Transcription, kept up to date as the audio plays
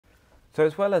So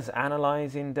as well as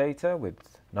analysing data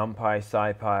with NumPy,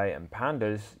 SciPy and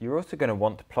pandas, you're also going to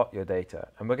want to plot your data,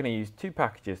 and we're going to use two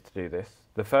packages to do this,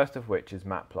 the first of which is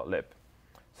Matplotlib.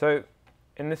 So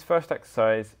in this first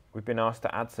exercise, we've been asked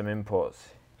to add some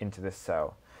imports into this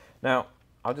cell. Now,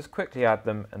 I'll just quickly add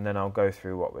them and then I'll go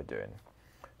through what we're doing.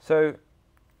 So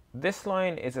this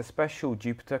line is a special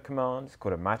Jupyter command, it's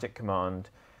called a magic command,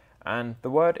 and the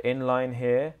word inline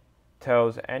here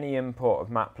tells any import of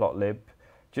Matplotlib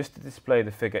just to display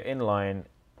the figure inline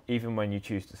even when you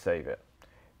choose to save it.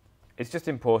 It's just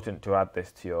important to add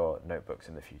this to your notebooks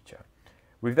in the future.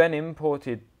 We've then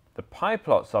imported the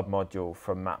PyPlot submodule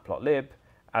from Matplotlib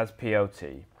as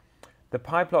PLT. The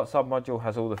PyPlot submodule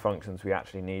has all the functions we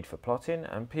actually need for plotting,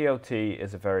 and PLT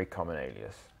is a very common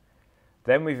alias.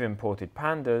 Then we've imported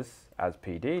pandas as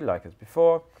PD, like as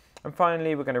before, and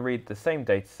finally we're going to read the same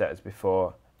dataset as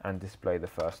before and display the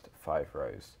first 5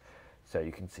 rows. So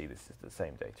you can see this is the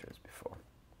same data as before.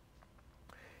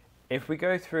 If we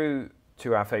go through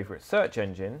to our favourite search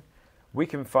engine, we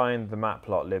can find the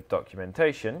Matplotlib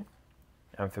documentation,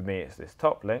 and for me it's this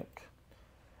top link.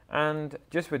 And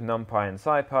just with NumPy and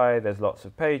SciPy, there's lots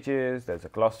of pages, there's a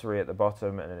glossary at the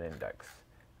bottom and an index.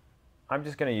 I'm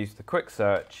just going to use the quick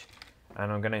search,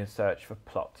 and I'm going to search for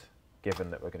plot, given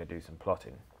that we're going to do some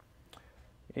plotting.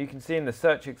 You can see in the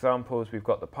search examples we've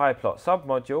got the PyPlot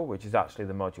submodule, which is actually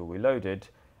the module we loaded,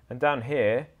 and down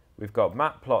here we've got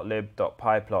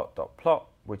matplotlib.pyplot.plot,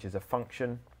 which is a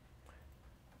function.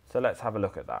 So let's have a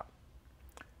look at that.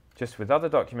 Just with other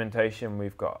documentation,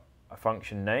 we've got a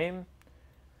function name,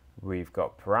 we've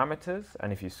got parameters,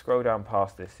 and if you scroll down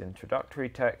past this introductory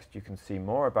text, you can see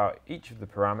more about each of the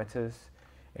parameters,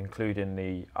 including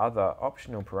the other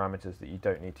optional parameters that you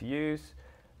don't need to use.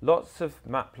 Lots of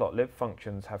Matplotlib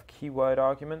functions have keyword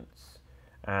arguments,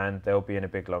 and they'll be in a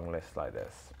big long list like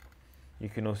this. You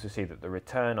can also see that the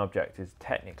return object is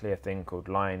technically a thing called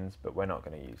lines, but we're not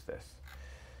going to use this.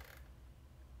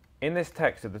 In this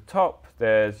text at the top,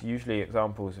 there's usually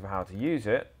examples of how to use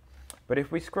it, but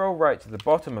if we scroll right to the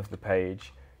bottom of the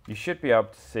page, you should be able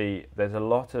to see there's a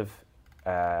lot of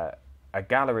a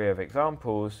gallery of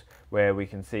examples where we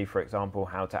can see, for example,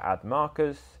 how to add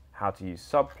markers, how to use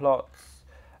subplots,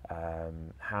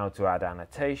 how to add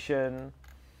annotation,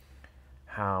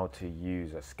 how to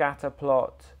use a scatter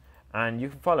plot, and you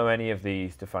can follow any of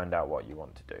these to find out what you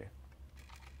want to do.